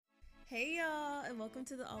Hey y'all, and welcome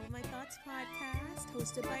to the All of My Thoughts podcast,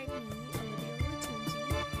 hosted by me, Olivia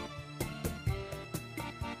Latunji.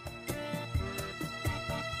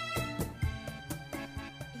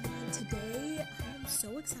 And today, I am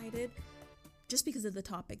so excited just because of the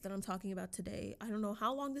topic that I'm talking about today. I don't know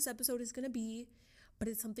how long this episode is going to be, but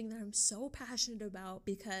it's something that I'm so passionate about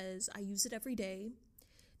because I use it every day.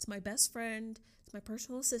 It's my best friend, it's my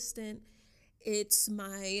personal assistant, it's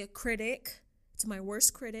my critic, it's my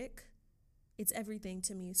worst critic. It's everything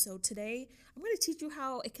to me. So today, I'm going to teach you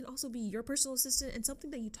how it can also be your personal assistant and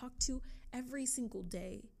something that you talk to every single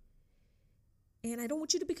day. And I don't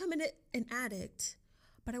want you to become an addict,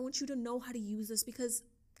 but I want you to know how to use this because,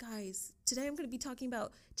 guys, today I'm going to be talking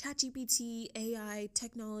about ChatGPT, AI,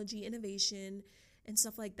 technology, innovation, and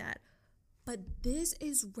stuff like that. But this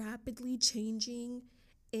is rapidly changing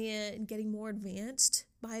and getting more advanced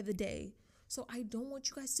by the day. So I don't want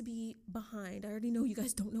you guys to be behind. I already know you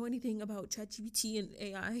guys don't know anything about ChatGPT and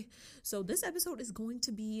AI. So this episode is going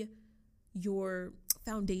to be your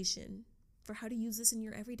foundation for how to use this in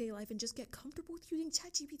your everyday life and just get comfortable with using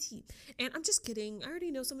ChatGPT. And I'm just kidding. I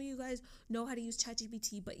already know some of you guys know how to use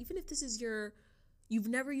ChatGPT, but even if this is you've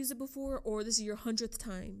never used it before, or this is your 100th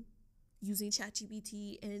time using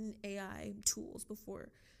ChatGPT and AI tools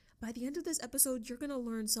before, by the end of this episode, you're going to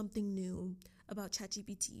learn something new about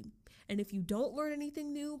ChatGPT. And if you don't learn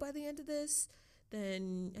anything new by the end of this,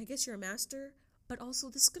 then I guess you're a master. But also,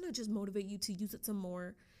 this is going to just motivate you to use it some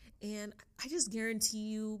more. And I just guarantee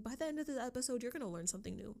you, by the end of this episode, you're going to learn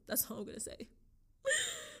something new. That's all I'm going to say.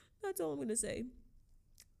 That's all I'm going to say.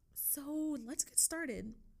 So let's get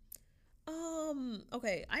started.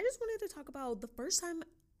 Okay, I just wanted to talk about the first time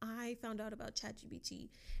I found out about ChatGPT,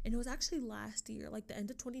 and it was actually last year, like the end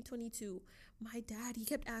of 2022. My dad, he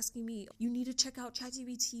kept asking me, you need to check out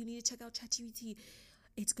ChatGPT, you need to check out ChatGPT.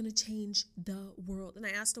 It's going to change the world. And I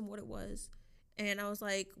asked him what it was. And I was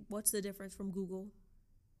like, what's the difference from Google?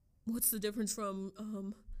 What's the difference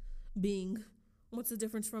from Bing? What's the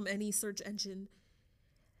difference from any search engine?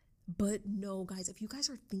 But no, guys, if you guys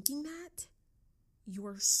are thinking that, you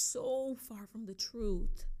are so far from the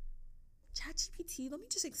truth. ChatGPT, let me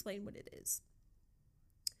just explain what it is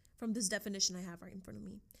from this definition I have right in front of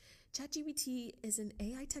me. ChatGPT is an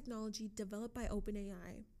AI technology developed by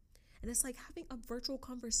OpenAI, and it's like having a virtual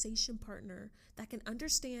conversation partner that can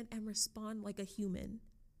understand and respond like a human.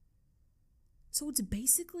 So it's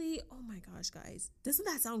basically, oh my gosh, guys, doesn't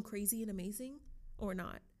that sound crazy and amazing or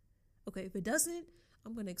not? Okay, if it doesn't,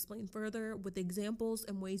 I'm going to explain further with examples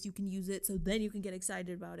and ways you can use it so then you can get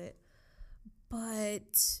excited about it.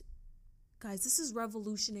 But guys, this is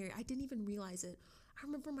revolutionary. I didn't even realize it. I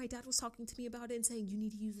remember my dad was talking to me about it and saying, you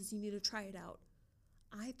need to use this, you need to try it out.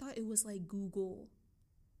 I thought it was like Google.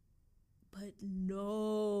 But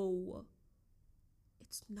no,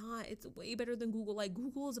 it's not. It's way better than Google. Like,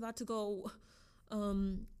 Google is about to go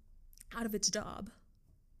out of its job.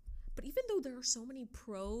 But even though there are so many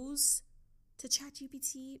pros to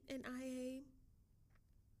ChatGPT and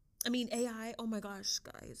AI, oh my gosh,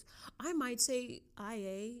 guys. I might say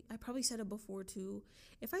IA. I probably said it before too.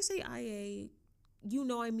 If I say IA, you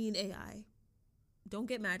know I mean AI. Don't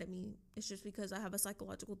get mad at me. It's just because I have a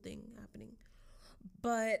psychological thing happening.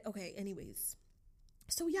 But okay, anyways.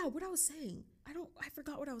 So yeah, what I was saying. I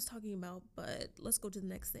forgot what I was talking about, but let's go to the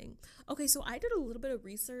next thing. Okay, so I did a little bit of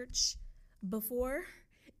research before,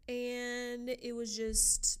 and it was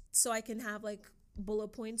just so I can have like bullet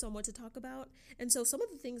points on what to talk about. And so some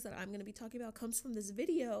of the things that I'm going to be talking about comes from this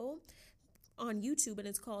video on YouTube, and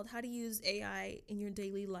it's called How to Use AI in Your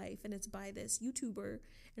Daily Life, and it's by this YouTuber,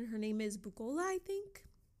 and her name is Bukola, I think.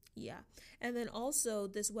 Yeah. And then also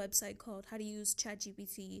this website called How to Use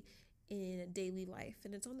ChatGPT in Daily Life,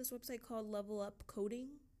 and it's on this website called Level Up Coding.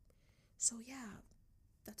 So yeah,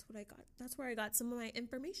 that's what I got. That's where I got some of my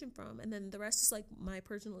information from. And then the rest is like my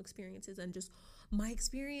personal experiences and just my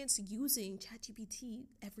experience using ChatGPT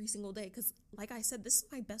every single day. Because like I said, this is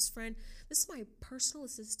my best friend. This is my personal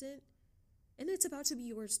assistant. And it's about to be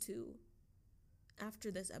yours too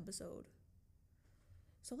after this episode.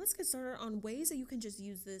 So let's get started on ways that you can just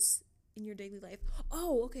use this in your daily life.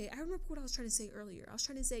 Oh, okay. I remember what I was trying to say earlier. I was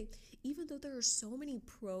trying to say, even though there are so many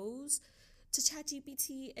pros to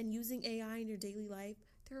ChatGPT and using AI in your daily life,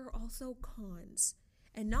 there are also cons.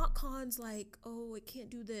 And not cons like, oh, it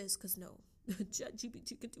can't do this, because no,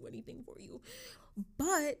 ChatGPT can do anything for you.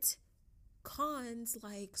 But cons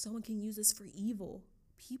like someone can use this for evil.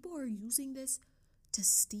 People are using this to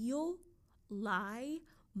steal, lie,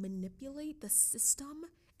 manipulate the system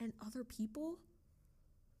and other people.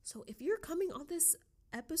 So if you're coming on this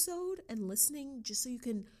episode and listening just so you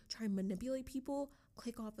can try and manipulate people,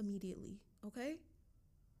 click off immediately, okay?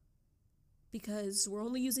 because we're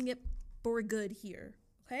only using it for good here,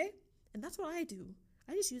 okay? And that's what I do.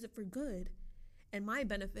 I just use it for good and my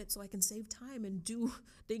benefit so I can save time and do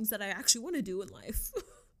things that I actually want to do in life.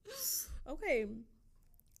 Okay,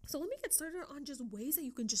 so let me get started on just ways that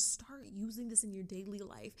you can just start using this in your daily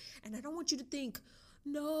life. And I don't want you to think,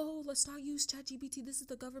 no, let's not use ChatGPT. This is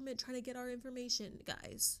the government trying to get our information.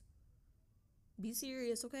 Guys, be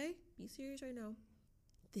serious, okay? Be serious right now.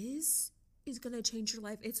 This is going to change your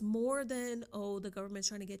life. It's more than, oh, the government's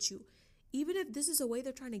trying to get you. Even if this is a way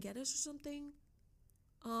they're trying to get us or something,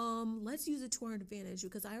 let's use it to our advantage,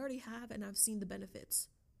 because I already have and I've seen the benefits.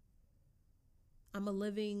 I'm a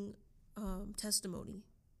living testimony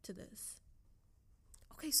to this.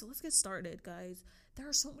 Okay, so let's get started, guys. There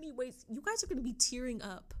are so many ways. You guys are going to be tearing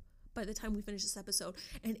up by the time we finish this episode.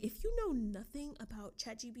 And if you know nothing about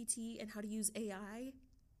ChatGPT and how to use AI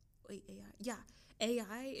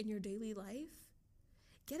in your daily life,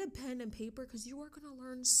 get a pen and paper, because you are going to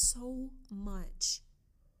learn so much.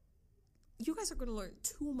 You guys are going to learn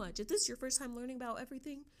too much. If this is your first time learning about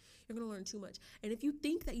everything, you're going to learn too much. And if you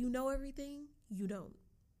think that you know everything, you don't.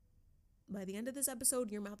 By the end of this episode,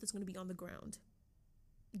 your mouth is going to be on the ground.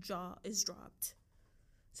 Jaw is dropped.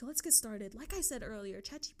 So let's get started. Like I said earlier,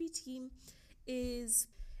 ChatGPT is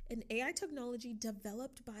an AI technology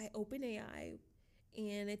developed by OpenAI,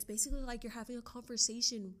 and it's basically like you're having a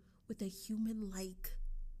conversation with a human-like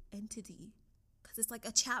entity, because it's like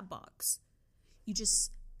a chat box. You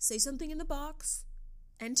just say something in the box,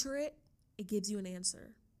 enter it, it gives you an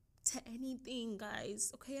answer to anything,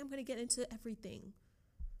 guys. Okay, I'm going to get into everything.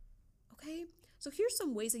 Okay, so here's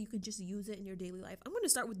some ways that you could just use it in your daily life. I'm going to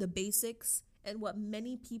start with the basics and what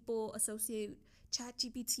many people associate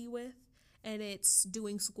ChatGPT with, and it's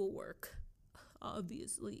doing schoolwork,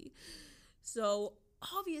 obviously. So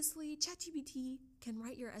obviously, ChatGPT can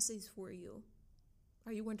write your essays for you.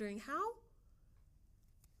 Are you wondering how?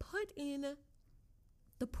 Put in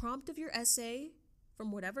the prompt of your essay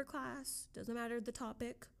from whatever class, doesn't matter the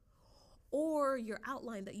topic, or your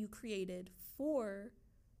outline that you created for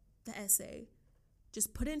the essay.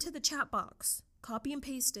 Just put it into the chat box, copy and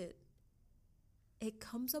paste it. It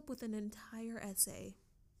comes up with an entire essay.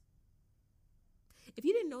 If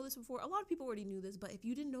you didn't know this before, a lot of people already knew this, but if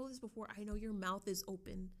you didn't know this before, I know your mouth is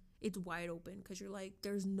open. It's wide open, because you're like,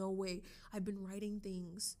 there's no way. I've been writing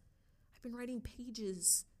things. I've been writing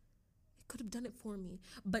pages. It could have done it for me.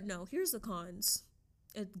 But no, here's the cons.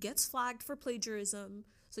 It gets flagged for plagiarism,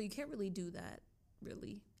 so you can't really do that,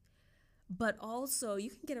 really. But also,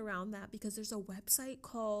 you can get around that because there's a website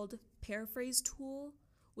called Paraphrase Tool,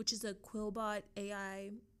 which is a Quillbot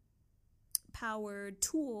AI-powered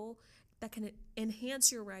tool that can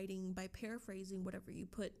enhance your writing by paraphrasing whatever you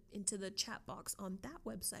put into the chat box on that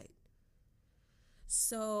website.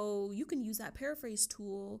 So you can use that paraphrase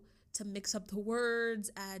tool to mix up the words,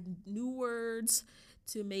 add new words,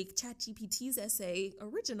 to make ChatGPT's essay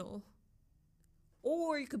original.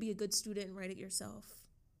 Or you could be a good student and write it yourself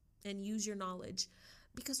and use your knowledge.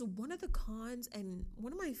 Because one of the cons and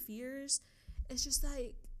one of my fears is just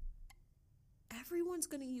like, everyone's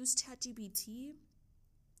going to use ChatGPT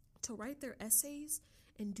to write their essays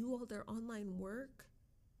and do all their online work.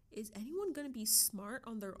 Is anyone going to be smart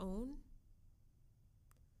on their own?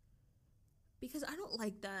 Because I don't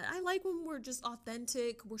like that. I like when we're just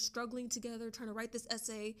authentic, we're struggling together, trying to write this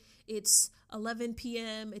essay. It's 11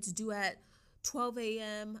 p.m., it's due at 12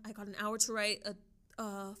 a.m. I got an hour to write a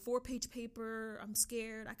 4-page paper. I'm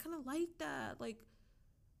scared. I kind of like that. Like,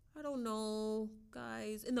 I don't know,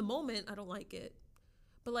 guys. In the moment, I don't like it.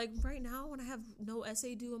 But like right now, when I have no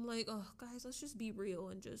essay due, I'm like, oh, guys, let's just be real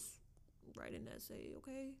and just write an essay,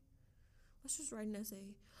 okay? Let's just write an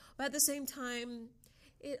essay. But at the same time,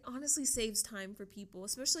 it honestly saves time for people,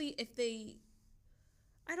 especially if they,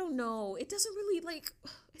 I don't know, it doesn't really like,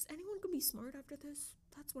 is anyone gonna be smart after this?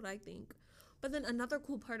 That's what I think. But then another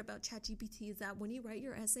cool part about ChatGPT is that when you write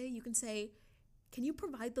your essay, you can say, can you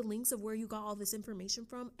provide the links of where you got all this information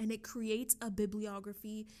from? And it creates a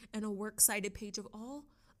bibliography and a works cited page of all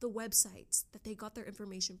the websites that they got their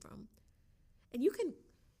information from. And you can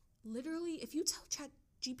literally, if you tell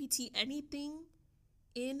ChatGPT anything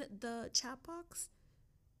in the chat box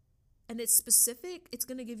and it's specific, it's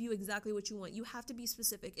going to give you exactly what you want. You have to be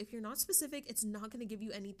specific. If you're not specific, it's not going to give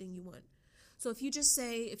you anything you want. So if you just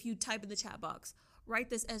say, if you type in the chat box, write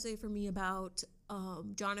this essay for me about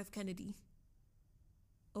John F. Kennedy.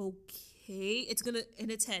 Okay, it's gonna, in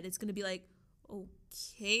its head, it's gonna be like,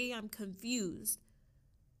 okay, I'm confused.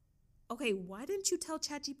 Okay, why didn't you tell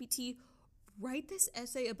ChatGPT, write this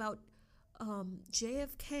essay about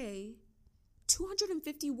JFK,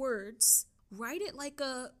 250 words, write it like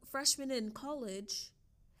a freshman in college,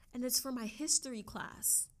 and it's for my history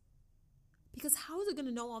class. Because how is it going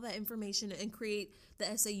to know all that information and create the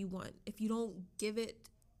essay you want if you don't give it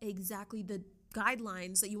exactly the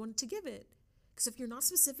guidelines that you want it to give it? Because if you're not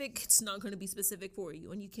specific, it's not going to be specific for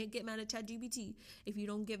you. And you can't get mad at ChatGPT if you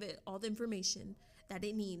don't give it all the information that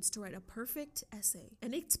it needs to write a perfect essay.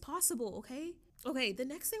 And it's possible, okay? Okay, the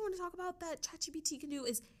next thing I want to talk about that ChatGPT can do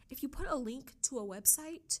is if you put a link to a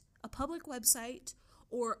website, a public website,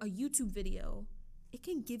 or a YouTube video, it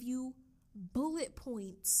can give you bullet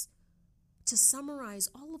points to summarize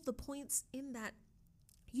all of the points in that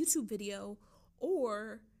YouTube video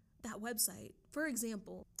or that website. For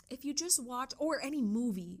example, if you just watch, or any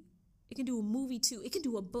movie, it can do a movie too, it can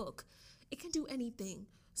do a book, it can do anything.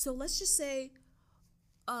 So let's just say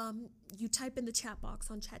you type in the chat box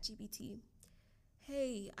on ChatGPT,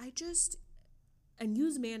 hey, and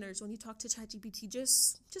use manners when you talk to ChatGPT,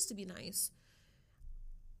 just to be nice.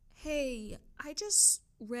 Hey, I just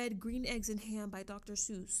read Green Eggs and Ham by Dr.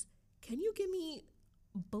 Seuss. Can you give me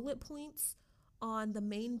bullet points on the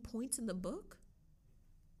main points in the book?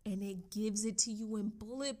 And it gives it to you in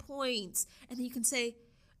bullet points. And then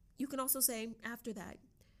you can also say after that,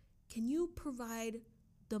 can you provide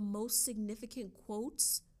the most significant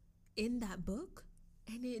quotes in that book?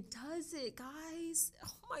 And it does it, guys.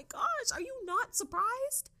 Oh my gosh, are you not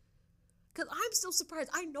surprised? Because I'm still surprised.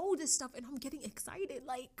 I know this stuff and I'm getting excited.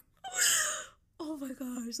 Like, oh my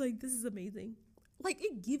gosh, like this is amazing. Like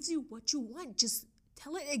it gives you what you want. Just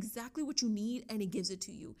tell it exactly what you need and it gives it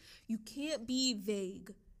to you. You can't be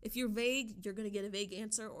vague. If you're vague, you're going to get a vague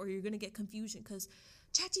answer or you're going to get confusion because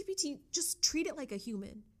ChatGPT, just treat it like a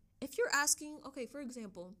human. If you're asking, okay, for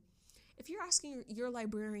example, if you're asking your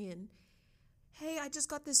librarian, hey, I just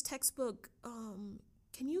got this textbook.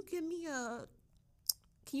 Can you give me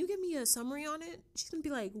a summary on it? She's going to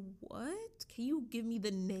be like, what? Can you give me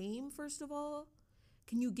the name, first of all?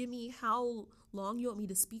 Can you give me how long you want me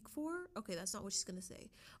to speak for? Okay, that's not what she's going to say.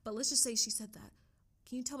 But let's just say she said that.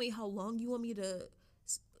 Can you tell me how long you want me to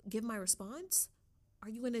give my response? Are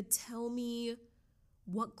you going to tell me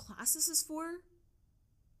what class this is for?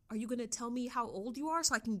 Are you going to tell me how old you are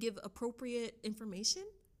so I can give appropriate information?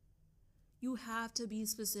 You have to be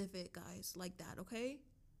specific, guys, like that, okay?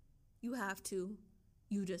 You have to.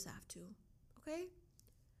 You just have to, okay?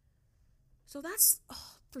 So that's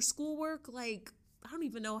for schoolwork. Like, I don't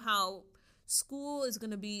even know how school is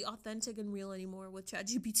going to be authentic and real anymore with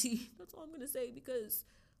ChatGPT. That's all I'm going to say, because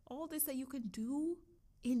all this that you can do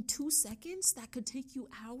in 2 seconds that could take you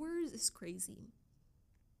hours is crazy.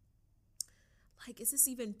 Like, is this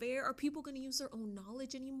even fair? Are people going to use their own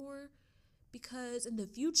knowledge anymore? Because in the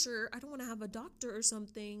future, I don't want to have a doctor or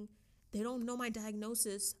something. They don't know my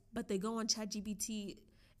diagnosis, but they go on ChatGPT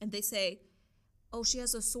and they say, oh, she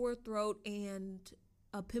has a sore throat and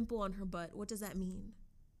a pimple on her butt. What does that mean?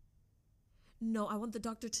 No, I want the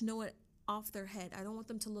doctor to know it off their head. I don't want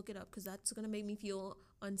them to look it up because that's going to make me feel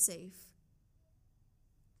unsafe.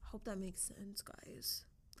 I hope that makes sense, guys.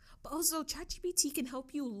 But also, ChatGPT can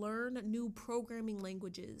help you learn new programming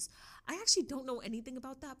languages. I actually don't know anything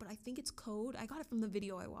about that, but I think it's code. I got it from the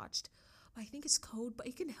video I watched. I think it's code, but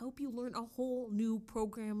it can help you learn a whole new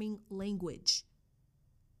programming language.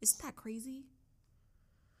 Isn't that crazy?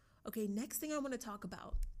 Okay, next thing I want to talk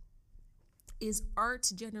about is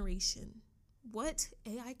art generation. What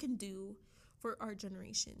AI can do for art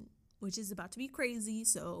generation, which is about to be crazy,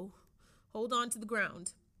 so hold on to the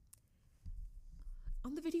ground.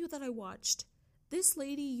 On the video that I watched, this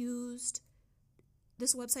lady used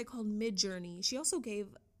this website called Midjourney. She also gave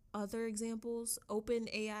other examples,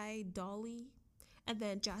 OpenAI, Dolly, and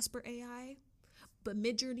then Jasper AI. But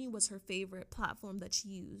Midjourney was her favorite platform that she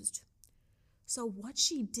used. So what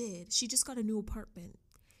she did, she just got a new apartment.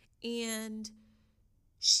 And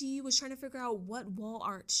she was trying to figure out what wall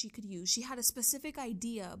art she could use. She had a specific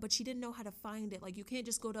idea, but she didn't know how to find it. Like, you can't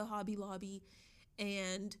just go to Hobby Lobby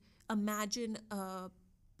and imagine a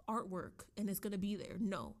artwork and it's going to be there.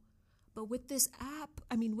 No. But with this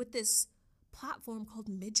with this platform called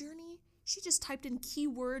Midjourney, she just typed in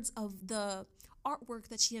keywords of the artwork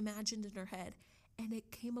that she imagined in her head, and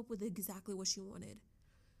it came up with exactly what she wanted.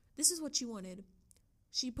 This is what she wanted.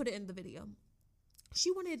 She put it in the video.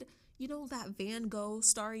 She wanted, that Van Gogh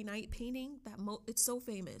Starry Night painting, it's so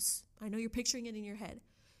famous. I know you're picturing it in your head.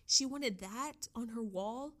 She wanted that on her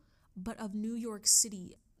wall, but of New York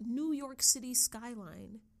City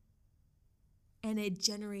skyline. And it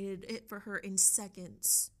generated it for her in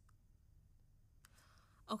seconds.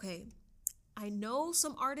 Okay, I know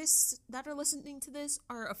some artists that are listening to this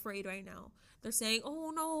are afraid right now. They're saying,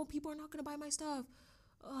 oh no, people are not going to buy my stuff.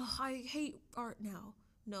 I hate art now.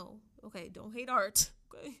 No, okay, don't hate art.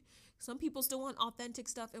 Okay, Some people still want authentic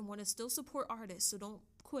stuff and want to still support artists, so don't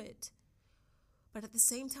quit. But at the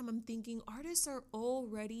same time, I'm thinking artists are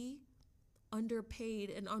already underpaid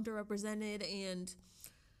and underrepresented, and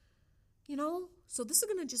so this is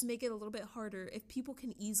going to just make it a little bit harder if people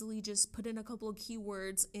can easily just put in a couple of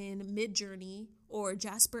keywords in Midjourney or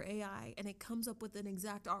Jasper AI and it comes up with an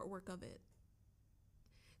exact artwork of it.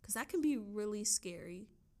 Because that can be really scary.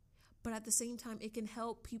 But at the same time, it can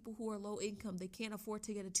help people who are low income. They can't afford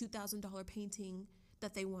to get a $2,000 painting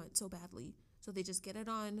that they want so badly. So they just get it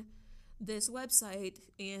on this website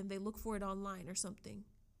and they look for it online or something.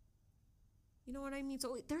 You know what I mean?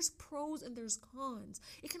 So there's pros and there's cons.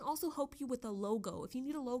 It can also help you with a logo. If you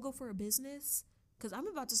need a logo for a business, because I'm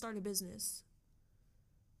about to start a business,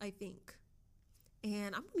 I think.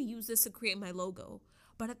 And I'm going to use this to create my logo.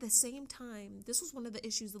 But at the same time, this was one of the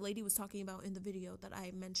issues the lady was talking about in the video that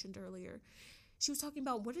I mentioned earlier. She was talking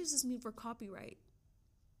about, what does this mean for copyright?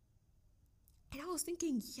 And I was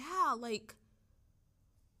thinking, yeah, like,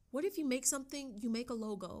 what if you make something, you make a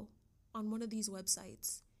logo on one of these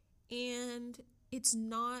websites and it's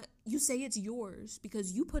not, you say it's yours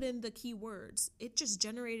because you put in the keywords. It just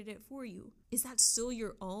generated it for you. Is that still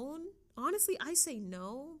your own? Honestly, I say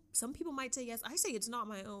no. Some people might say yes. I say it's not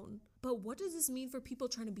my own. But what does this mean for people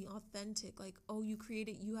trying to be authentic? Like, oh, you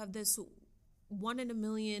have this 1 in a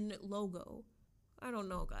million logo. I don't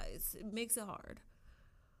know, guys. It makes it hard.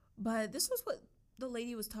 But this was what the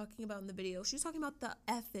lady was talking about in the video. She was talking about the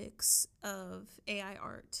ethics of AI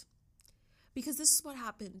art. Because this is what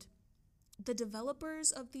happened. The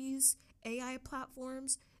developers of these AI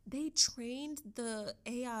platforms, they trained the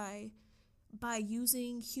AI by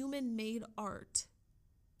using human-made art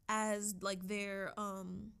as like their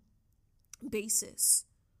basis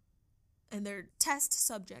and their test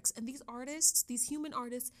subjects. And these artists, these human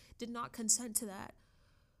artists, did not consent to that.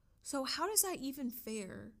 So how does that even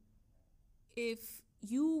fare? If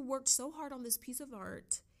you worked so hard on this piece of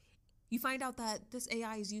art, you find out that this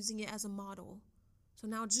AI is using it as a model. So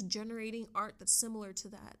now it's just generating art that's similar to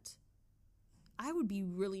that. I would be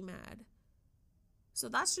really mad. So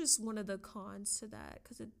that's just one of the cons to that,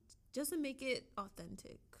 because it doesn't make it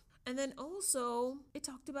authentic. And then also, it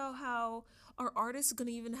talked about how are artists going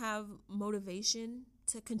to even have motivation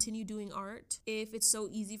to continue doing art if it's so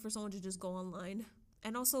easy for someone to just go online?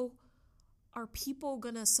 And also, are people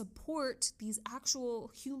going to support these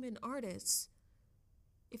actual human artists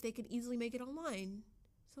if they can easily make it online?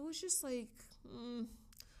 So it's just like,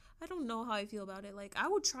 I don't know how I feel about it. Like, I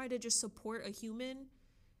would try to just support a human,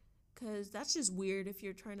 because that's just weird if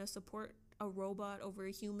you're trying to support a robot over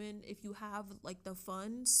a human if you have like the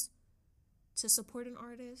funds to support an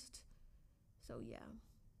artist. So yeah.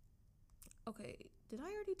 Okay, did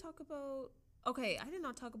I already talk about... Okay, I did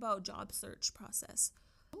not talk about job search process.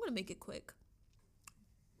 I'm going to make it quick.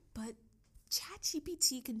 But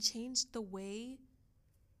ChatGPT can change the way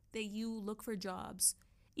that you look for jobs.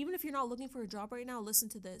 Even if you're not looking for a job right now, listen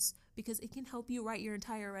to this, because it can help you write your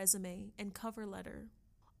entire resume and cover letter.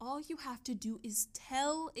 All you have to do is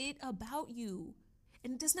tell it about you.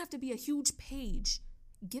 And it doesn't have to be a huge page.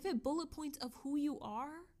 Give it bullet points of who you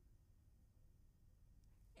are,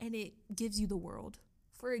 and it gives you the world.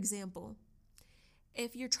 For example,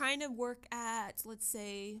 if you're trying to work at, let's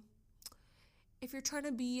say, if you're trying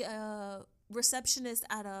to be a receptionist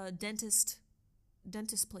at a dentist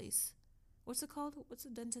place. What's it called? What's a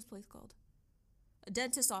dentist place called? A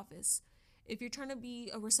dentist office. If you're trying to be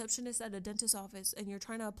a receptionist at a dentist office and you're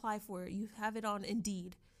trying to apply for it, you have it on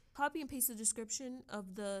Indeed. Copy and paste the description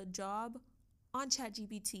of the job on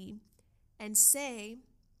ChatGPT and say,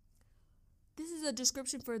 this is a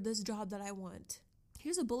description for this job that I want.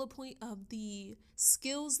 Here's a bullet point of the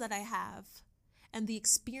skills that I have and the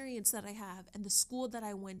experience that I have and the school that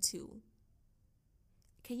I went to.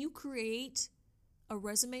 Can you create a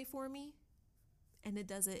resume for me? And it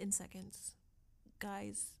does it in seconds.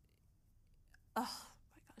 Guys, oh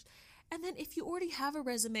my gosh. And then if you already have a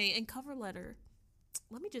resume and cover letter,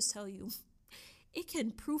 let me just tell you, it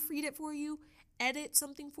can proofread it for you, edit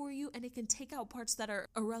something for you, and it can take out parts that are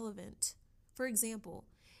irrelevant. For example,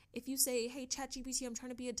 if you say, hey, ChatGPT, I'm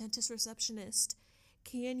trying to be a dentist receptionist.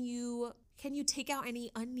 Can you take out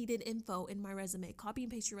any unneeded info in my resume? Copy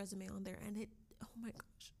and paste your resume on there, and it, oh my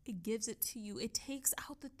gosh, it gives it to you. It takes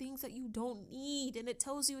out the things that you don't need, and it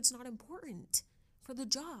tells you it's not important for the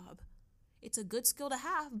job. It's a good skill to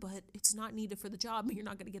have, but it's not needed for the job, and you're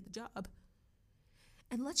not going to get the job.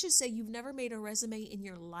 And let's just say you've never made a resume in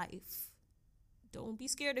your life. Don't be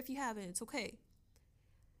scared if you haven't. It's okay.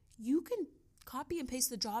 You can copy and paste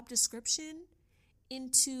the job description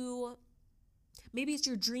into, maybe it's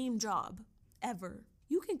your dream job ever.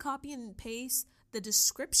 You can copy and paste the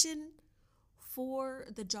description for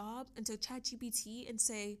the job into ChatGPT and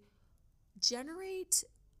say, generate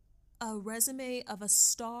a resume of a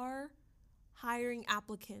star hiring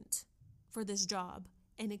applicant for this job,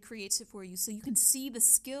 and it creates it for you so you can see the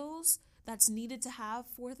skills that's needed to have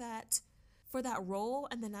for that role.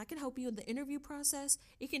 And then that can help you in the interview process.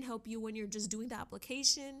 It can help you when you're just doing the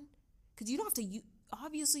application, because you don't have to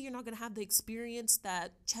obviously you're not going to have the experience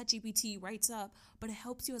that ChatGPT writes up, but it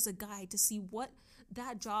helps you as a guide to see what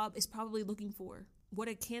that job is probably looking for, what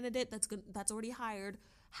a candidate that's already hired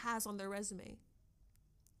has on their resume.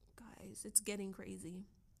 Guys, it's getting crazy.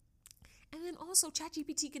 And then also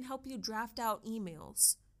ChatGPT can help you draft out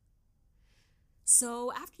emails.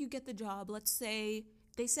 So after you get the job, let's say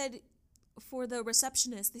they said for the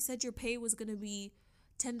receptionist, they said your pay was going to be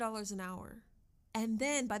 $10 an hour. And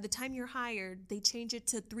then by the time you're hired, they change it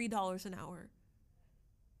to $3 an hour.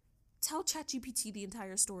 Tell ChatGPT the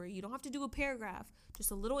entire story. You don't have to do a paragraph,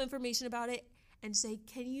 just a little information about it, and say,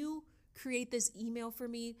 can you create this email for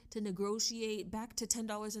me to negotiate back to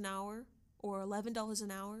 $10 an hour or $11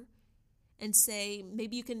 an hour? And say,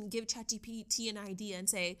 maybe you can give ChatGPT an idea and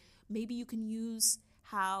say, maybe you can use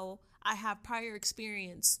how I have prior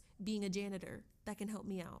experience being a janitor that can help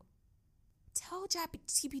me out. Tell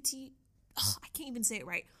ChatGPT, I can't even say it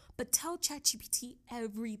right, but tell ChatGPT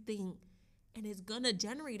everything, and it's gonna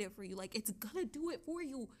generate it for you. Like, it's gonna do it for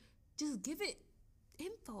you. Just give it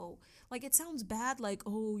info. Like, it sounds bad, like,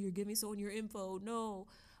 oh, you're giving someone your info. No,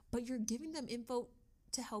 but you're giving them info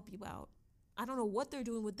to help you out. I don't know what they're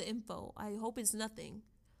doing with the info. I hope it's nothing,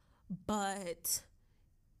 but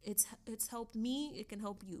it's helped me. It can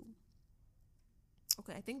help you.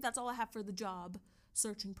 Okay, I think that's all I have for the job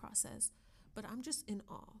searching process, but I'm just in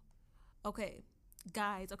awe. Okay,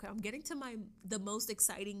 guys, I'm getting to the most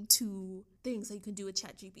exciting two things that you can do with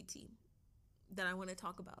ChatGPT that I want to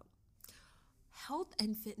talk about. Health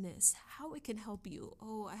and fitness, how it can help you.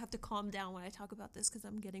 Oh, I have to calm down when I talk about this because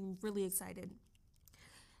I'm getting really excited.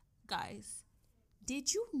 Guys,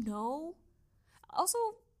 did you know? Also,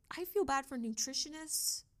 I feel bad for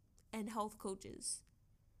nutritionists and health coaches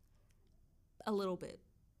a little bit,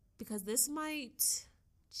 because this might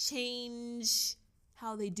change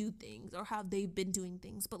how they do things or how they've been doing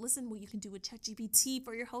things. But listen what you can do with ChatGPT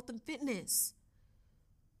for your health and fitness.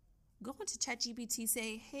 Go into ChatGPT,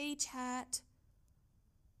 say, hey, Chat,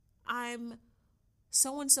 I'm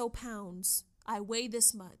so-and-so pounds. I weigh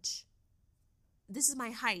this much. This is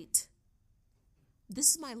my height. This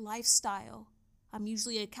is my lifestyle. I'm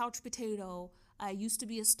usually a couch potato. I used to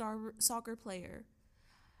be a star soccer player.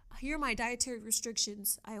 Here are my dietary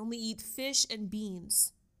restrictions. I only eat fish and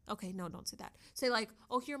beans. Okay, no, don't say that. Say like,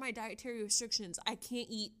 oh, here are my dietary restrictions. I can't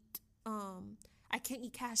eat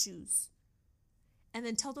cashews. And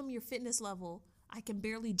then tell them your fitness level. I can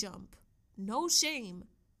barely jump. No shame.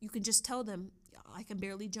 You can just tell them, I can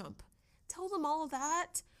barely jump. Tell them all of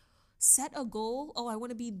that. Set a goal. Oh, I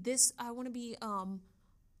want to be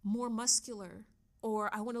more muscular,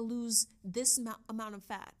 or I want to lose this amount of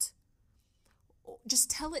fat. Just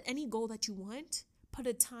tell it any goal that you want. Put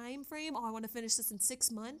a time frame. Oh, I want to finish this in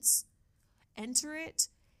 6 months. Enter it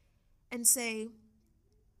and say,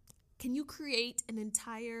 can you create an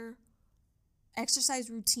entire exercise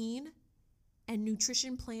routine and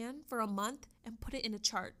nutrition plan for a month and put it in a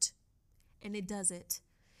chart? And it does it.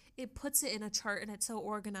 It puts it in a chart, and it's so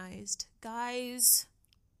organized. Guys,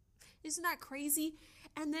 isn't that crazy?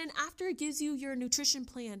 And then after it gives you your nutrition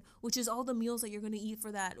plan, which is all the meals that you're going to eat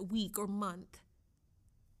for that week or month,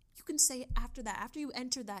 you can say after that, after you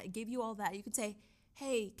enter that, it gave you all that, you can say,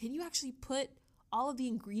 hey, can you actually put all of the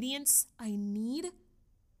ingredients I need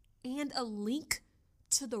and a link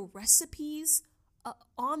to the recipes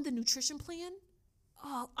on the nutrition plan?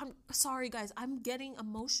 Oh, I'm sorry, guys. I'm getting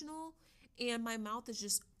emotional and my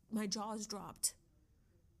jaw is dropped.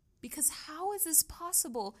 Because how is this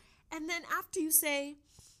possible? And then after you say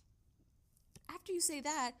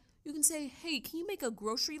that, you can say, hey, can you make a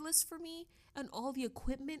grocery list for me and all the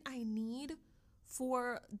equipment I need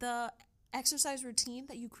for the exercise routine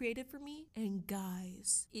that you created for me? And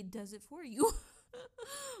guys, it does it for you.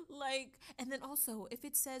 And then also, if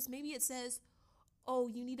it says, oh,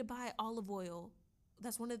 you need to buy olive oil.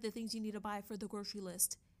 That's one of the things you need to buy for the grocery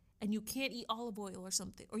list. And you can't eat olive oil or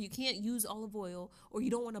something, or you can't use olive oil, or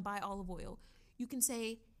you don't want to buy olive oil. You can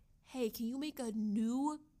say, hey, can you make a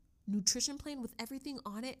new nutrition plan with everything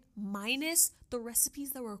on it, minus the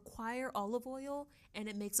recipes that require olive oil? And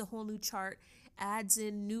it makes a whole new chart, adds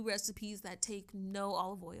in new recipes that take no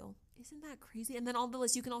olive oil. Isn't that crazy? And then on the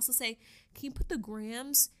list, you can also say, can you put the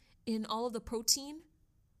grams in all of the protein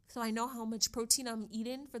so I know how much protein I'm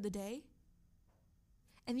eating for the day?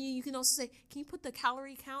 And then you can also say, can you put the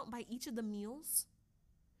calorie count by each of the meals?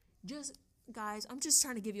 Just, guys, I'm just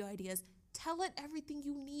trying to give you ideas. Tell it everything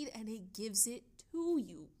you need and it gives it to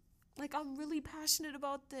you. Like, I'm really passionate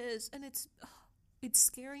about this and it's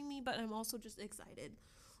scaring me, but I'm also just excited.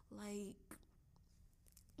 Like,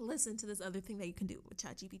 listen to this other thing that you can do with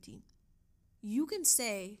ChatGPT. You can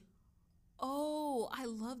say, oh, I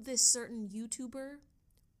love this certain YouTuber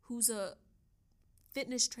who's a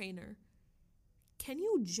fitness trainer. Can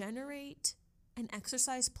you generate an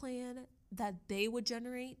exercise plan that they would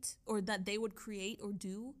generate or that they would create or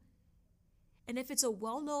do? And if it's a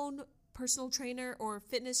well-known personal trainer or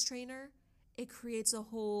fitness trainer, it creates a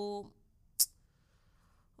whole,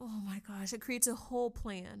 oh my gosh, it creates a whole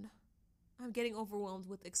plan. I'm getting overwhelmed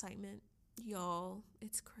with excitement. Y'all,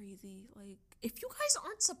 it's crazy. Like, if you guys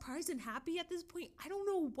aren't surprised and happy at this point, I don't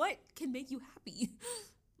know what can make you happy.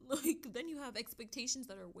 Like, then you have expectations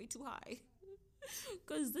that are way too high.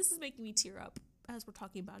 Because this is making me tear up as we're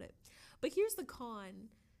talking about it. But here's the con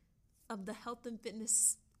of the health and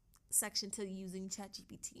fitness section to using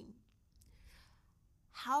ChatGPT.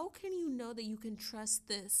 How can you know that you can trust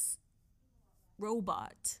this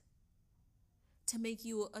robot to make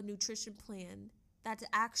you a nutrition plan that's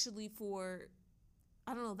actually for,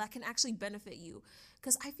 I don't know, that can actually benefit you?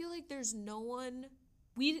 Because I feel like there's no one,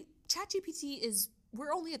 ChatGPT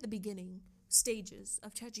we're only at the beginning stages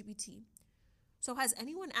of ChatGPT. So has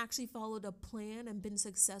anyone actually followed a plan and been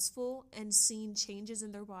successful and seen changes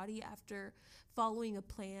in their body after following a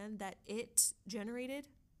plan that it generated?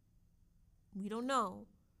 We don't know.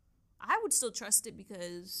 I would still trust it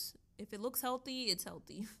because if it looks healthy, it's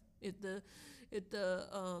healthy. If the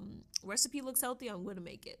recipe looks healthy, I'm going to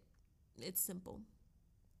make it. It's simple.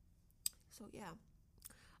 So yeah.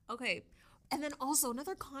 Okay. And then also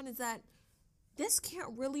another con is that this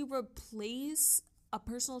can't really replace a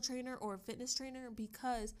personal trainer or a fitness trainer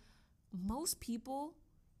because most people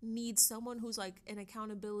need someone who's like an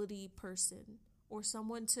accountability person or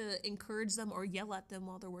someone to encourage them or yell at them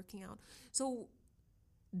while they're working out. So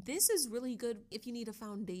this is really good if you need a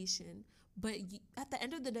foundation. But at the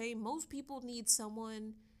end of the day, most people need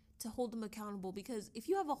someone to hold them accountable because if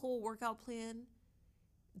you have a whole workout plan,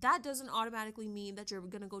 that doesn't automatically mean that you're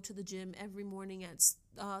going to go to the gym every morning at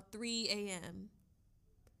 3 a.m.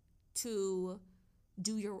 to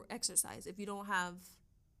do your exercise if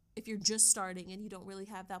you're just starting and you don't really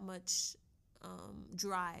have that much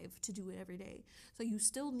drive to do it every day. So you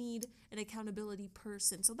still need an accountability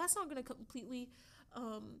person. So that's not going to completely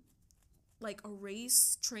like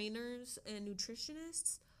erase trainers and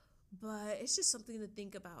nutritionists, but it's just something to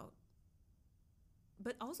think about.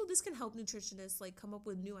 But also this can help nutritionists like come up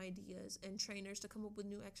with new ideas and trainers to come up with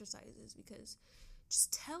new exercises because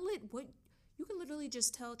just tell it what you can literally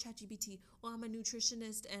just tell ChatGPT, well, I'm a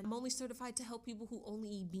nutritionist and I'm only certified to help people who only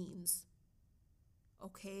eat beans.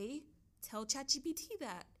 Okay, tell ChatGPT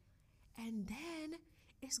that. And then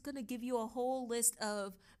it's going to give you a whole list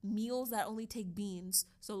of meals that only take beans.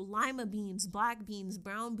 So lima beans, black beans,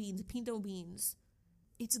 brown beans, pinto beans.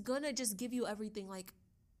 It's going to just give you everything. Like,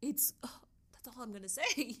 that's all I'm going to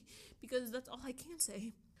say because that's all I can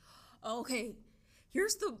say. Okay,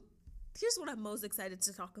 here's what I'm most excited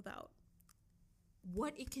to talk about.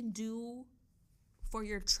 What it can do for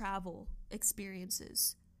your travel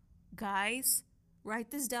experiences. Guys,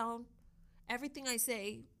 write this down. Everything I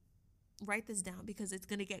say, write this down because it's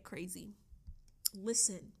going to get crazy.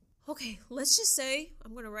 Listen. Okay, let's just say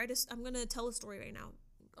I'm going to tell a story right now.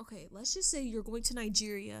 Okay, let's just say you're going to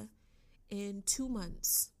Nigeria in 2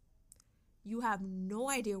 months. You have no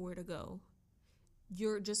idea where to go.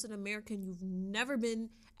 You're just an American. You've never been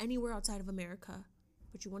anywhere outside of America,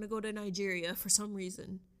 but you want to go to Nigeria for some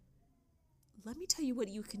reason. Let me tell you what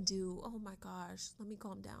you can do. Oh my gosh, let me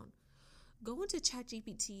calm down. Go into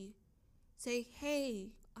ChatGPT. Say,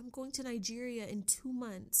 hey, I'm going to Nigeria in 2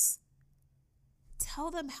 months. Tell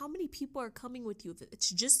them how many people are coming with you. If it's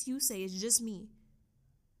just you, say it's just me.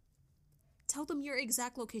 Tell them your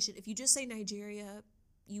exact location. If you just say Nigeria,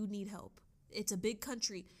 you need help. It's a big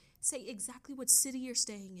country. Say exactly what city you're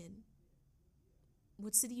staying in.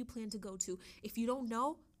 What city you plan to go to. If you don't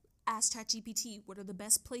know, ask ChatGPT, what are the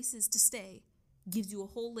best places to stay? Gives you a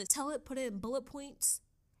whole list. Tell it, put it in bullet points,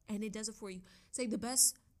 and it does it for you. Say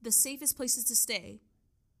the safest places to stay,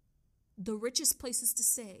 the richest places to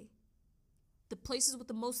stay, the places with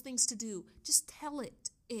the most things to do. Just tell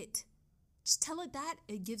it. Just tell it that,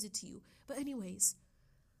 it gives it to you. But anyways,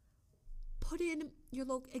 put in your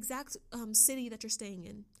exact city that you're staying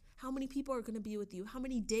in. How many people are going to be with you? How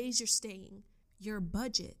many days you're staying? Your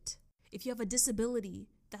budget. If you have a disability,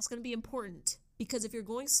 that's going to be important. Because if you're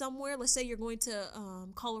going somewhere, let's say you're going to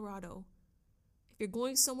Colorado. you're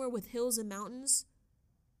going somewhere with hills and mountains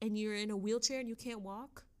and you're in a wheelchair and you can't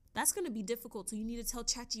walk, that's going to be difficult. So you need to tell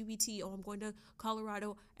ChatGPT, oh, I'm going to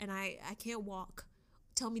Colorado and I can't walk.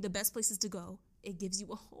 Tell me the best places to go. It gives you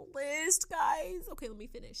a whole list, guys. Okay, let me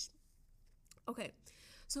finish. Okay,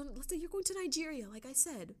 so let's say you're going to Nigeria, like I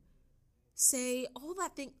said. Say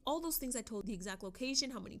all those things I told, the exact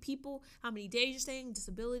location, how many people, how many days you're staying,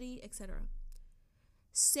 disability, etc.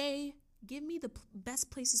 Say, give me the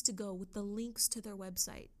best places to go with the links to their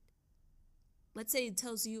website. Let's say it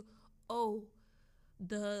tells you, oh,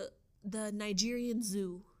 the Nigerian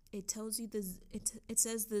zoo. It tells you it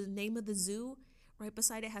says the name of the zoo. Right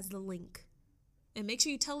beside it has the link. And make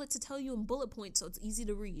sure you tell it to tell you in bullet points so it's easy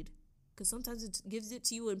to read. Because sometimes it gives it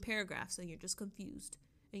to you in paragraphs and you're just confused.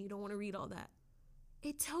 And you don't want to read all that.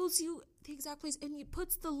 It tells you the exact place and it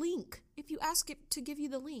puts the link if you ask it to give you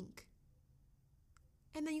the link.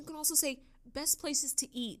 And then you can also say best places to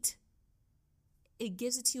eat. It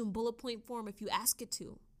gives it to you in bullet point form if you ask it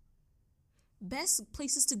to. Best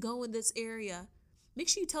places to go in this area. Make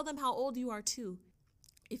sure you tell them how old you are too.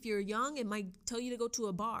 If you're young, it might tell you to go to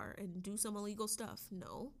a bar and do some illegal stuff.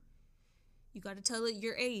 No. You got to tell it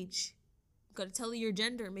your age. You got to tell it your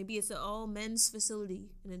gender. Maybe it's an all men's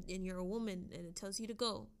facility and you're a woman and it tells you to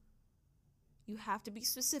go. You have to be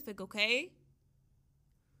specific, okay?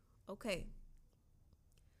 Okay.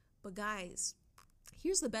 But guys,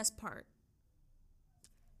 here's the best part.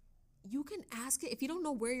 You can ask it if you don't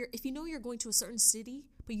know if you know you're going to a certain city,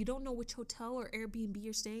 but you don't know which hotel or Airbnb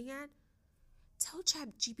you're staying at, tell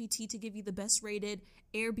ChatGPT to give you the best rated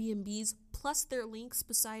Airbnbs plus their links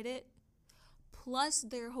beside it, plus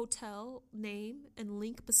their hotel name and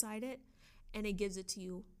link beside it, and it gives it to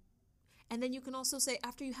you. And then you can also say,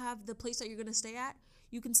 after you have the place that you're going to stay at,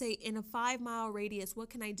 you can say, in a 5-mile radius, what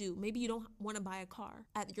can I do? Maybe you don't want to buy a car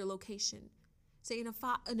at your location. Say in a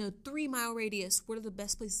 3-mile radius, what are the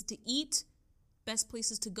best places to eat, best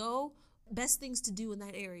places to go, best things to do in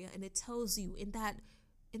that area? And it tells you in that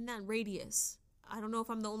radius. I don't know if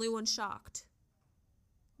I'm the only one shocked,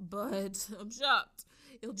 but I'm shocked.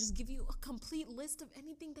 It'll just give you a complete list of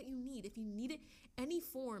anything that you need. If you need it, any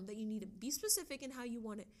form that you need it, be specific in how you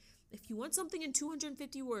want it. If you want something in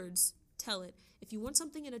 250 words, tell it. If you want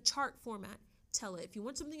something in a chart format, tell it. If you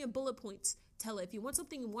want something in bullet points, tell it. If you want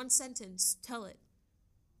something in one sentence, tell it.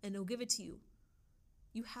 And it'll give it to you.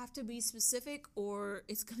 You have to be specific or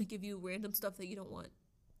it's going to give you random stuff that you don't want.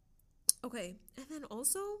 Okay, and then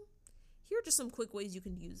also, here are just some quick ways you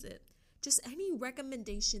can use it. Just any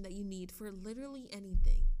recommendation that you need for literally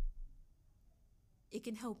anything. It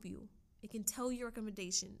can help you. It can tell you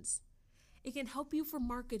recommendations. It can help you for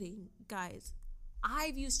marketing, guys.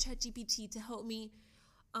 I've used ChatGPT to help me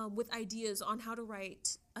with ideas on how to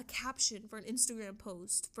write a caption for an Instagram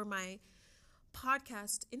post for my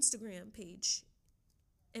podcast Instagram page.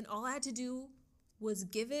 And all I had to do was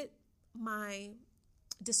give it my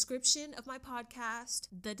description of my podcast,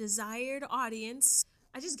 the desired audience.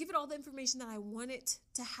 I just give it all the information that I want it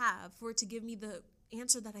to have for it to give me the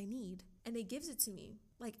answer that I need. And it gives it to me.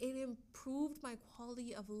 Like, it improved my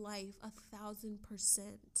quality of life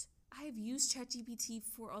 1,000%. I have used ChatGPT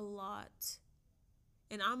for a lot.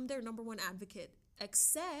 And I'm their number one advocate.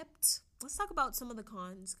 Except, let's talk about some of the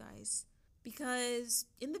cons, guys. Because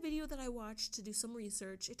in the video that I watched to do some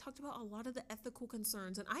research, it talked about a lot of the ethical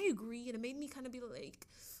concerns. And I agree. And it made me kind of be like,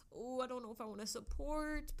 oh, I don't know if I want to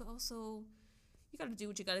support. But also, you got to do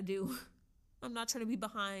what you got to do. I'm not trying to be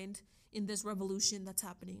behind in this revolution that's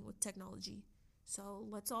happening with technology. So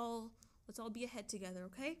let's all be ahead together,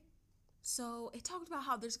 okay? So it talked about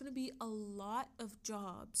how there's going to be a lot of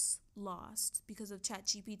jobs lost because of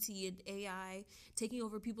ChatGPT and AI taking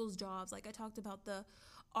over people's jobs. Like I talked about the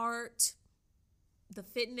art, the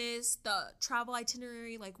fitness, the travel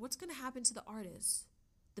itinerary. Like, what's going to happen to the artists,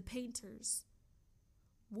 the painters?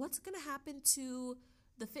 What's going to happen to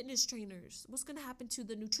the fitness trainers? What's going to happen to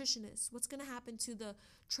the nutritionists? What's going to happen to the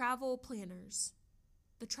travel planners,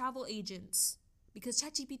 the travel agents? Because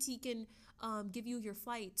ChatGPT can give you your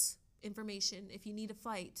flight information if you need a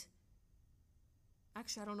flight.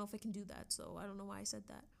 Actually, I don't know if it can do that, so I don't know why I said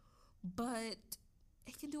that. But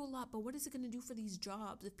it can do a lot. But what is it going to do for these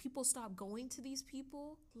jobs? If people stop going to these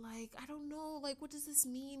people, like, I don't know. Like, what does this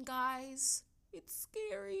mean, guys? It's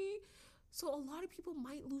scary. So a lot of people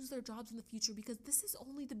might lose their jobs in the future because this is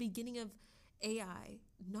only the beginning of AI.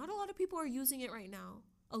 Not a lot of people are using it right now.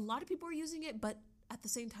 A lot of people are using it, but at the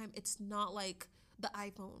same time, it's not like the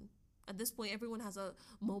iPhone. At this point, everyone has a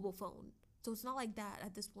mobile phone. So it's not like that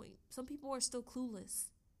at this point. Some people are still clueless.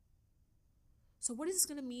 So what is this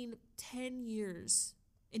going to mean 10 years?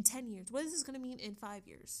 In 10 years? What is this going to mean in 5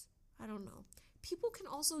 years? I don't know. People can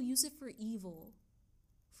also use it for evil.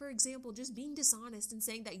 for example, just being dishonest and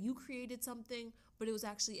saying that you created something, but it was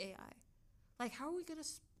actually AI. Like, how are we going to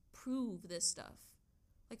prove this stuff?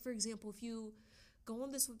 Like, for example, if you go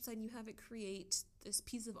on this website and you have it create this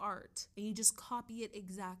piece of art and you just copy it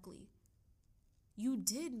exactly. You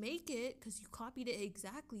did make it because you copied it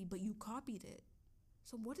exactly, but you copied it.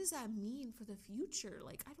 So what does that mean for the future?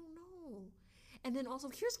 Like, I don't know. And then also,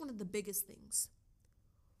 here's one of the biggest things.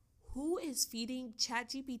 Who is feeding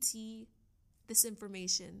ChatGPT this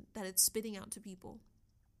information that it's spitting out to people?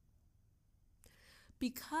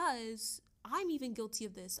 Because I'm even guilty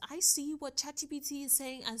of this. I see what ChatGPT is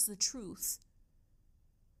saying as the truth.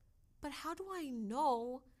 But how do I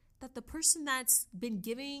know that the person that's been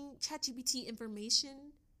giving ChatGPT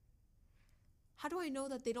information, how do I know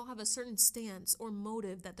that they don't have a certain stance or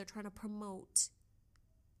motive that they're trying to promote?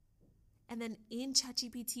 And then in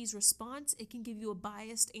ChatGPT's response, it can give you a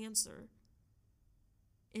biased answer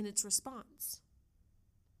in its response.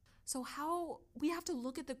 So we have to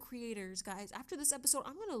look at the creators, guys. After this episode,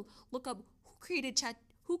 I'm going to look up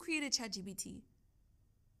who created ChatGPT.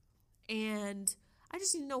 And I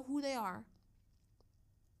just need to know who they are.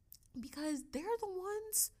 Because they're the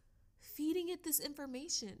ones feeding it this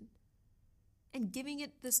information and giving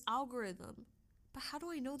it this algorithm. But how do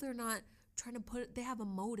I know they're not trying to they have a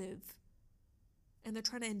motive and they're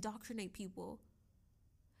trying to indoctrinate people?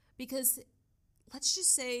 Because let's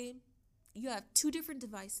just say you have two different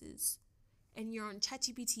devices and you're on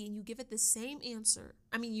ChatGPT and you give it the same answer.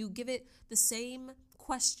 You give it the same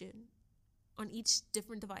question on each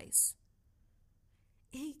different device.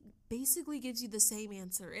 It basically gives you the same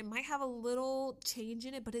answer. It might have a little change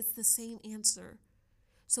in it, but it's the same answer.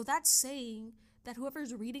 So that's saying that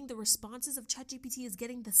whoever's reading the responses of ChatGPT is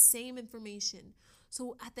getting the same information.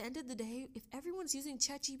 So at the end of the day, if everyone's using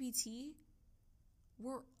ChatGPT,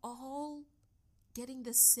 we're all getting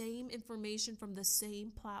the same information from the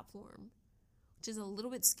same platform, which is a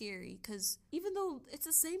little bit scary because even though it's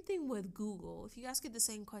the same thing with Google, if you ask it the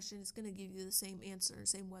same question, it's going to give you the same answer,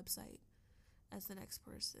 same website as the next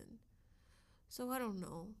person. So I don't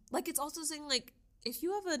know. Like, it's also saying, like, if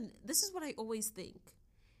you have this is what I always think.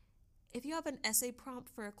 If you have an essay prompt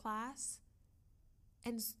for a class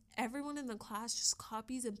and everyone in the class just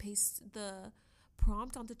copies and pastes the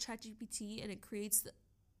prompt onto ChatGPT and it creates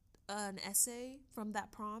an essay from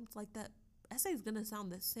that prompt, like, that essay is going to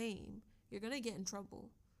sound the same. You're going to get in trouble.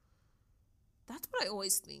 That's what I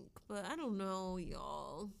always think, but I don't know,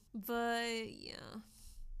 y'all. But yeah.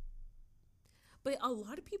 But a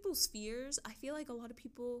lot of people's fears, I feel like a lot of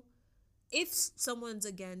people, if someone's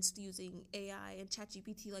against using AI and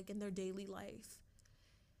ChatGPT like in their daily life,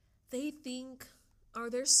 they think, or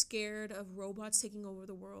they're scared of robots taking over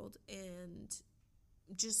the world and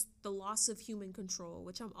just the loss of human control,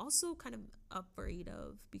 which I'm also kind of afraid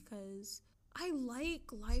of because I like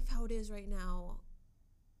life how it is right now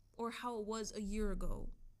or how it was a year ago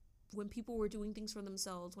when people were doing things for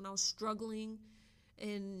themselves, when I was struggling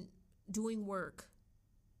and doing work,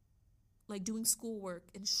 like doing schoolwork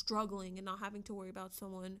and struggling and not having to worry about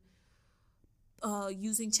someone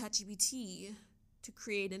using ChatGPT to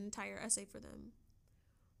create an entire essay for them.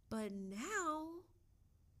 But now,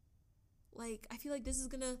 like, I feel like this is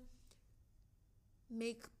gonna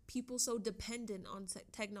make people so dependent on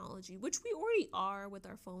technology, which we already are with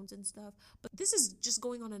our phones and stuff, but this is just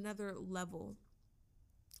going on another level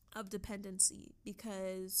of dependency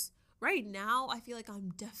because right now I feel like I'm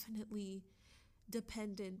definitely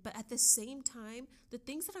dependent, but at the same time, the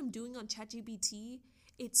things that I'm doing on ChatGPT,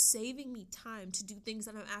 it's saving me time to do things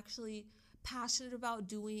that I'm actually passionate about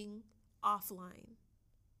doing offline,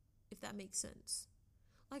 if that makes sense.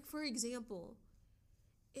 Like, for example,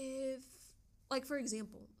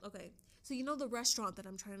 okay, so you know the restaurant that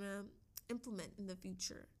I'm trying to implement in the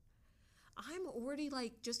future, I'm already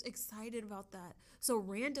like just excited about that. So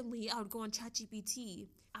randomly I would go on ChatGPT.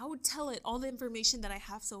 I would tell it all the information that I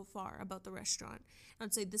have so far about the restaurant.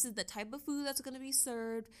 I'd say, this is the type of food that's going to be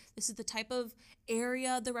served. This is the type of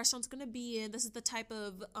area the restaurant's going to be in. This is the type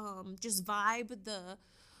of this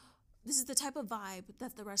is the type of vibe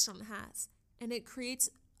that the restaurant has. And it creates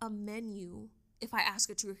a menu if I ask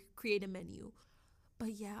it to create a menu.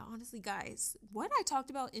 But yeah, honestly, guys, what I talked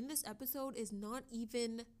about in this episode is not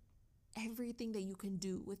even everything that you can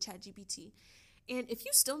do with ChatGPT. And if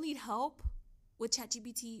you still need help with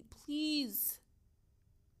ChatGPT, please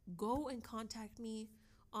go and contact me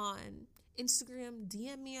on Instagram.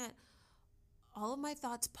 DM me at All of My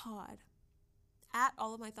Thoughts Pod, at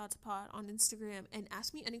All of My Thoughts Pod on Instagram, and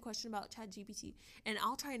ask me any question about ChatGPT, and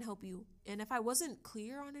I'll try and help you. And if I wasn't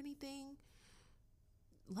clear on anything,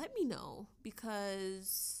 let me know,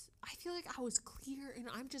 because I feel like I was clear and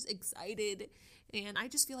I'm just excited And I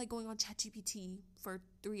just feel like going on ChatGPT for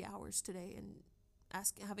 3 hours today and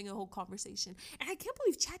having a whole conversation. And I can't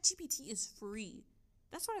believe ChatGPT is free.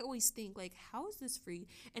 That's what I always think. Like, how is this free?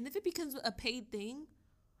 And if it becomes a paid thing,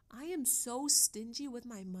 I am so stingy with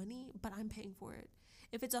my money, but I'm paying for it.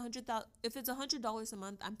 If it's $100 a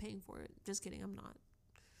month, I'm paying for it. Just kidding, I'm not.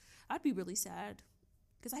 I'd be really sad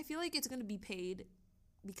because I feel like it's gonna be paid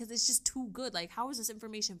because it's just too good. Like, how is this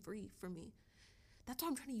information free for me? That's why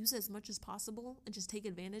I'm trying to use it as much as possible and just take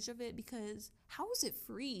advantage of it, because how is it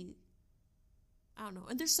free? I don't know.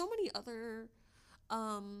 And there's so many other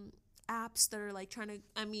apps that are like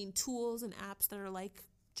tools and apps that are like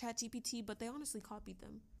ChatGPT, but they honestly copied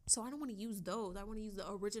them. So I don't want to use those. I want to use the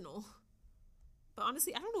original. But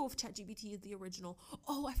honestly, I don't know if ChatGPT is the original.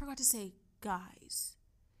 Oh, I forgot to say, guys,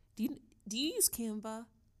 do you use Canva?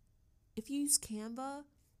 If you use Canva,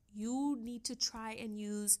 you need to try and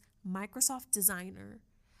use Microsoft Designer.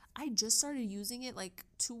 I just started using it like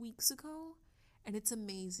 2 weeks ago, and it's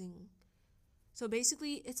amazing. So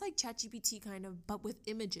basically, it's like ChatGPT kind of, but with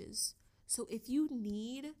images. So if you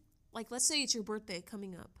need, like, let's say it's your birthday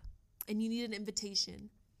coming up and you need an invitation,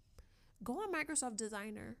 go on Microsoft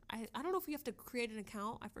Designer. I don't know if you have to create an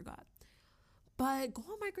account. I forgot. But go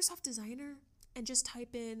on Microsoft Designer and just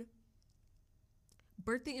type in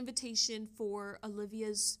birthday invitation for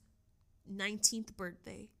Olivia's 19th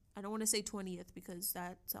birthday. I don't want to say 20th because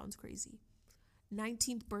that sounds crazy.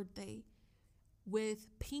 19th birthday with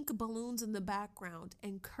pink balloons in the background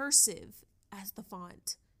and cursive as the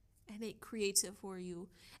font. And it creates it for you.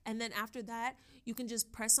 And then after that, you can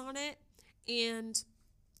just press on it and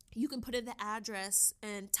you can put in the address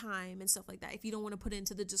and time and stuff like that if you don't want to put it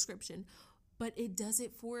into the description. But it does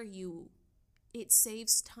it for you. It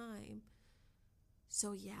saves time.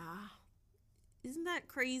 So yeah. Isn't that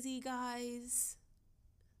crazy, guys?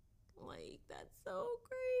 Like, that's so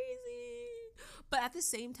crazy. But at the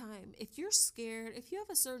same time, if you're scared, if you have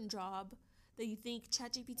a certain job that you think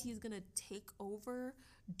ChatGPT is going to take over,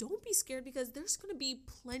 don't be scared, because there's going to be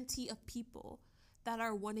plenty of people that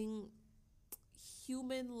are wanting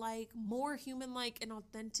more human-like and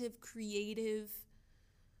authentic, creative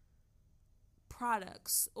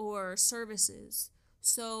products or services.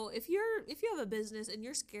 So if you have a business and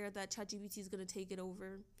you're scared that ChatGPT is going to take it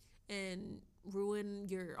over and ruin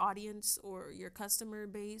your audience or your customer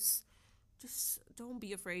base, just don't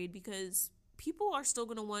be afraid, because people are still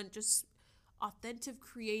going to want just authentic,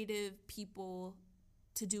 creative people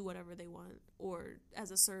to do whatever they want, or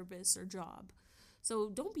as a service or job. So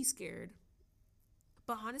don't be scared.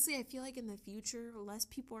 But honestly, I feel like in the future, less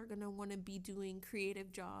people are going to want to be doing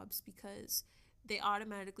creative jobs because they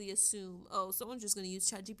automatically assume, oh, someone's just going to use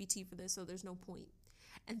ChatGPT for this, so there's no point.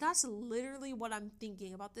 And that's literally what I'm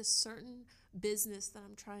thinking about this certain business that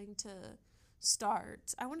I'm trying to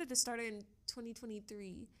start. I wanted to start it in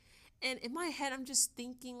 2023. And in my head, I'm just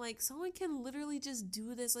thinking, like, someone can literally just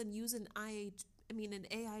do this and use an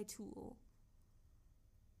AI tool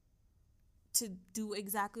to do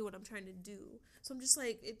exactly what I'm trying to do. So I'm just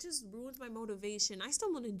like, it just ruins my motivation. I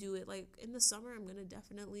still want to do it. Like, in the summer, I'm going to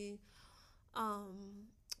definitely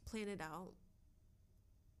plan it out.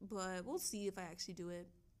 But we'll see if I actually do it.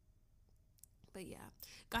 But yeah,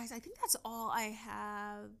 guys, I think that's all I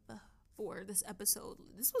have for this episode.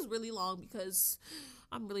 This was really long because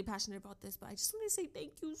I'm really passionate about this, but I just want to say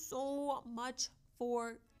thank you so much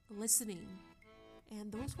for listening.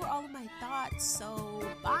 And those were all of my thoughts. So